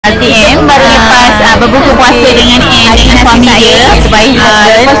LTM baru lepas berbuka puasa dengan suami dia.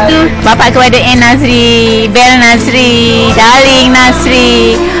 Lepas tu bapa kepada Nazri, Bel Nazri, Darling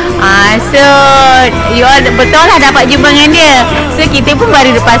Nazri. So you all betul lah dapat jumpa dengan dia. So kita pun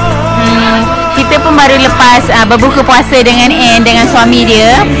baru lepas berbuka puasa dengan dengan suami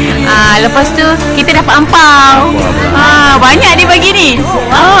dia. Lepas tu kita dapat ampau. Banyak dia bagi ni.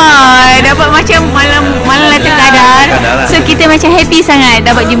 Dapat macam malam Lailatul Qadar. So kita macam happy sangat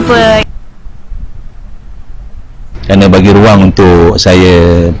dapat jumpa. Kerana bagi ruang untuk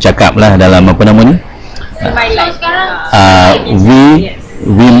saya cakap lah dalam apa namanya, we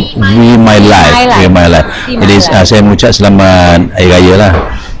my life. Jadi saya mengucap selamat Hari Raya lah,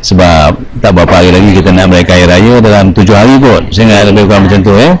 sebab tak berapa hari lagi kita nak merayakan Hari Raya, dalam 7 hari kot saya ingat lebih kurang macam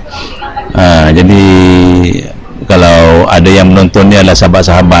tu jadi kalau ada yang menonton ni adalah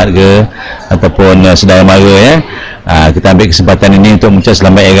sahabat-sahabat ke ataupun saudara mara kita ambil kesempatan ini untuk mengucap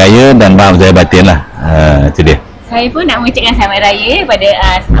selamat Hari Raya dan maaf zahir batin lah. Itu dia. Saya pun nak mengucapkan selamat raya pada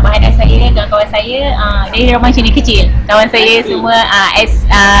abang anak saya, kawan-kawan saya dari rumah sini kecil. Kawan saya semua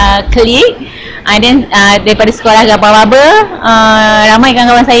klik dan daripada sekolah Gabah-Baba, ramai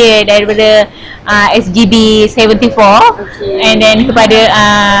kawan-kawan saya daripada SGB 74, and then kepada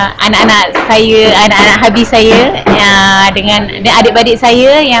anak-anak saya, anak-anak habis saya, dengan adik-adik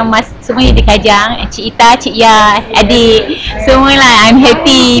saya yang semuanya di Kajang, Cik Ita, Cik Ya, adik, semualah. I'm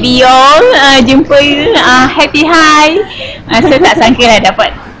happy you all jumpa, happy hi. Saya tak sangka lah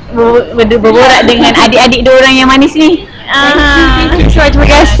dapat berborak dengan adik-adik dua orang yang manis ni. Terima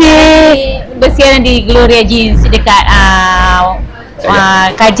kasih. Bersiaran di Gloria Jeans dekat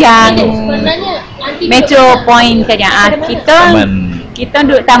Kajang, Metro Point Kajang. Kita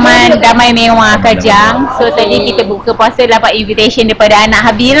duduk Taman Damai Mewah Kajang. So tadi kita buka puasa dapat invitation daripada anak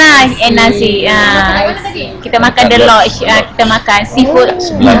Habil lah, nasi. Kita makan The Lodge, kita makan seafood.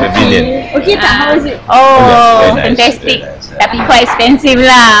 Okay tak? How was it? Fantastic. Tapi quite expensive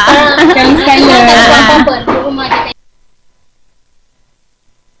lah. Sekali-sekali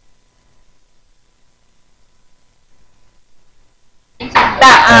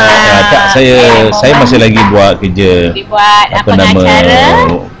tak, saya masih lagi buat kerja, apa nama,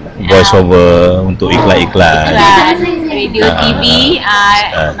 voice over untuk iklan-iklan, radio, TV,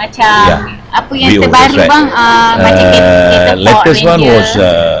 macam apa yang terbaru bang, macam kita latest one was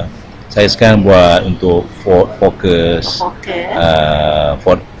saya sekarang buat untuk Ford Focus,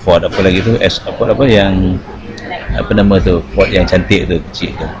 Ford apa lagi tu, apa yang apa nama tu, Ford yang cantik tu,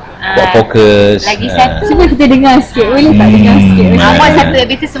 kecil tu, Ford Focus. Lagi satu, cuba kita dengar sikit, boleh tak dengar sikit? Buat satu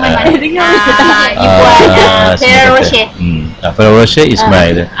habis tu semua nak dengar. You buat Ferrero Rocher. Ferrero Rocher is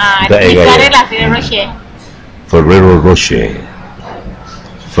my sekarang lah Ferrero Rocher.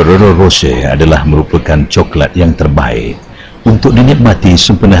 Ferrero Rocher adalah merupakan coklat yang terbaik untuk dinikmati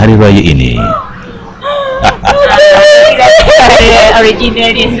sempena Hari Raya ini. Original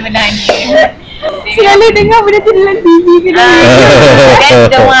dia sebenarnya. Selalu dengar benda tu dalam TV ke dalam.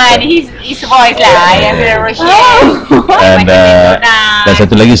 That's the one, his voice lah, yang Ferrero Rocher. Dan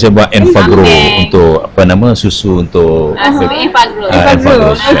satu lagi saya buat Enfagro untuk apa nama, susu untuk Enfagro.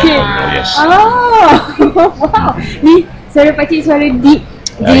 Okay. Yes. Wow. Ni suara pakcik suara deep.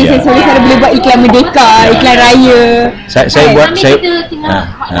 Jadi saya boleh buat iklan Merdeka, iklan raya. Saya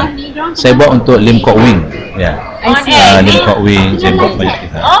buat untuk Lim Kok Wing. Lim Kok Wing, saya buat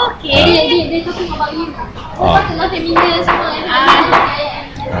banyak. Okay. Dia talking about you. Tengah feminist semua.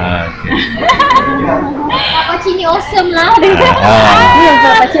 Pakcik ni awesome lah.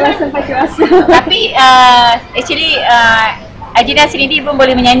 Pakcik awesome. Tapi actually Ajida sendiri pun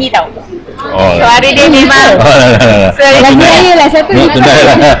boleh menyanyi tau. Suara dia memang lagu raya lah. Siapa ni?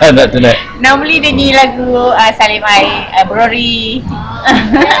 Tunai. Normally dia nyanyi lagu Salim Ai, Brori.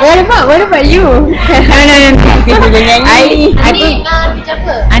 What about you? Kita nyanyi.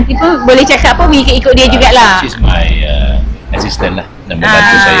 Nanti pun boleh cakap pun ikut dia jugalah. She's my assistant lah, dan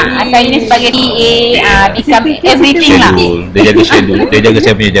membantu saya. Saya ni sebagai DA, become everything lah. Dia jaga schedule, dia jaga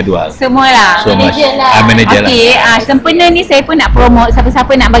saya punya jadual. Semua lah. So manager lah. Okay, sempena ni saya pun nak promote,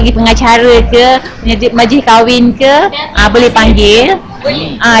 siapa-siapa nak bagi pengacara ke, majlis kahwin ke, boleh panggil.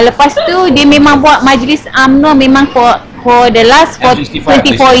 Lepas tu dia memang buat majlis UMNO memang for the last 24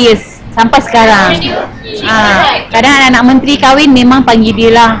 years sampai sekarang. Kadang anak menteri kahwin memang panggil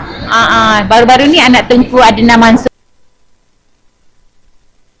dia lah. Baru-baru ni anak Tengku Adnan Mansur.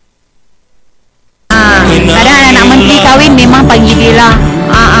 Kadang anak menteri kahwin memang panggil dia lah.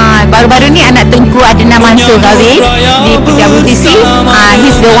 Baru-baru ni anak Tengku Adnan Mansur kahwin di PWTC.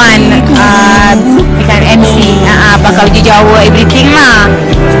 He's the one dekat MC, bakal uji Jawa everything lah.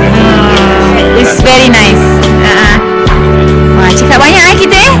 It's very nice. Cakap banyak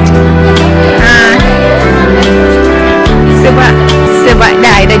kita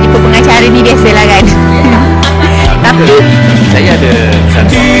hari ni biasalah kan. Tapi Saya ada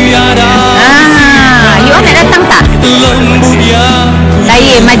satu. you all nak datang tak?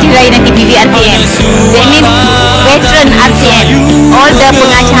 Saya maju raya nanti PVRTM. That means veteran RTM. All the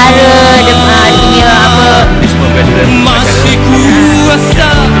pengacara, dunia apa.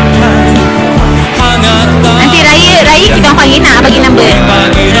 Nanti raya kita orang panggil nak bagi number.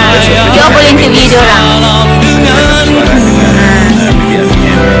 You all boleh interview dia orang.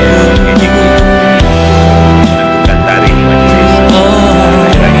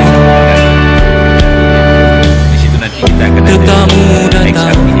 Tetamu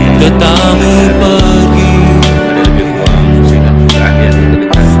datang, tetamu pergi,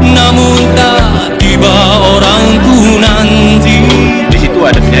 namun tak tiba orangku nanti. Di situ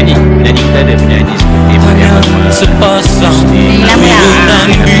ada penyanyi kita ada penyanyi seperti Hanya sepasang minuman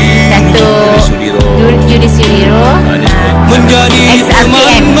Datuk Judi Suliro, menjadi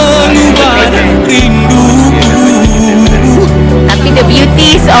teman mengubah rinduku. tapi the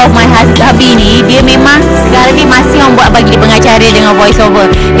beauties of my hubby ni, dia memang sekarang ni masih orang buat bagi dia pengacara dengan voice over.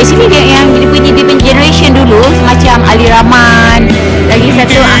 Actually dia punya generation dulu macam Ali Rahman, lagi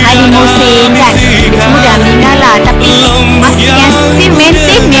satu Ali Mohsin kan, dia semua dah meninggal lah, tapi masih yang still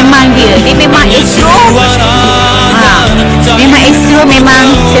maintain memang dia memang Astro. Memang Astro memang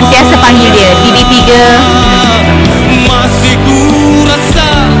sentiasa panggil dia TV3. Masih ku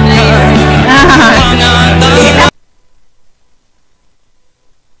rasa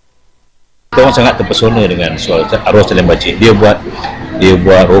Kita orang sangat terpesona dengan suara arwah Salim Bacik. Dia buat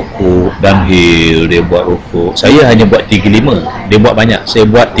rokok, downhill, dia buat rokok. Saya hanya buat 35. Dia buat banyak. Saya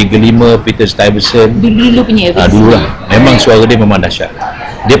buat 35 Peter Stuyvesant. Dulu punya Dulu lah. Memang suara dia memang dahsyat.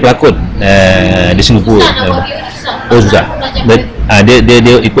 Dia pelakon di Singapura. Oh susah.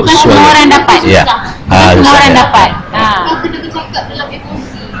 Dia ikut suara. Semua orang dapat. Ya. Semua orang dapat.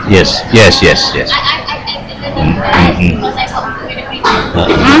 Yes.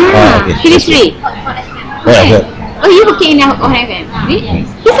 Chemistry. Okay. Oh, you working in on FM?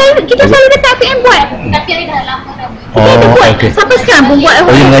 Kita selalu datang PM buat. Tapi ada dah lama dah. Kita buat. Sampai sekarang pun buat.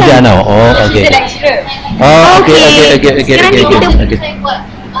 Oh, you mengajar now? Oh, okay. Oh, okay. Sekarang ni kita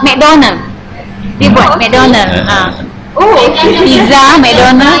McDonald. Dia buat McDonald. Oh, pizza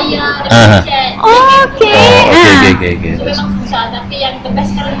McDonald. Okay.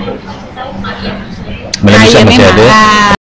 Malam Isyak masih ada.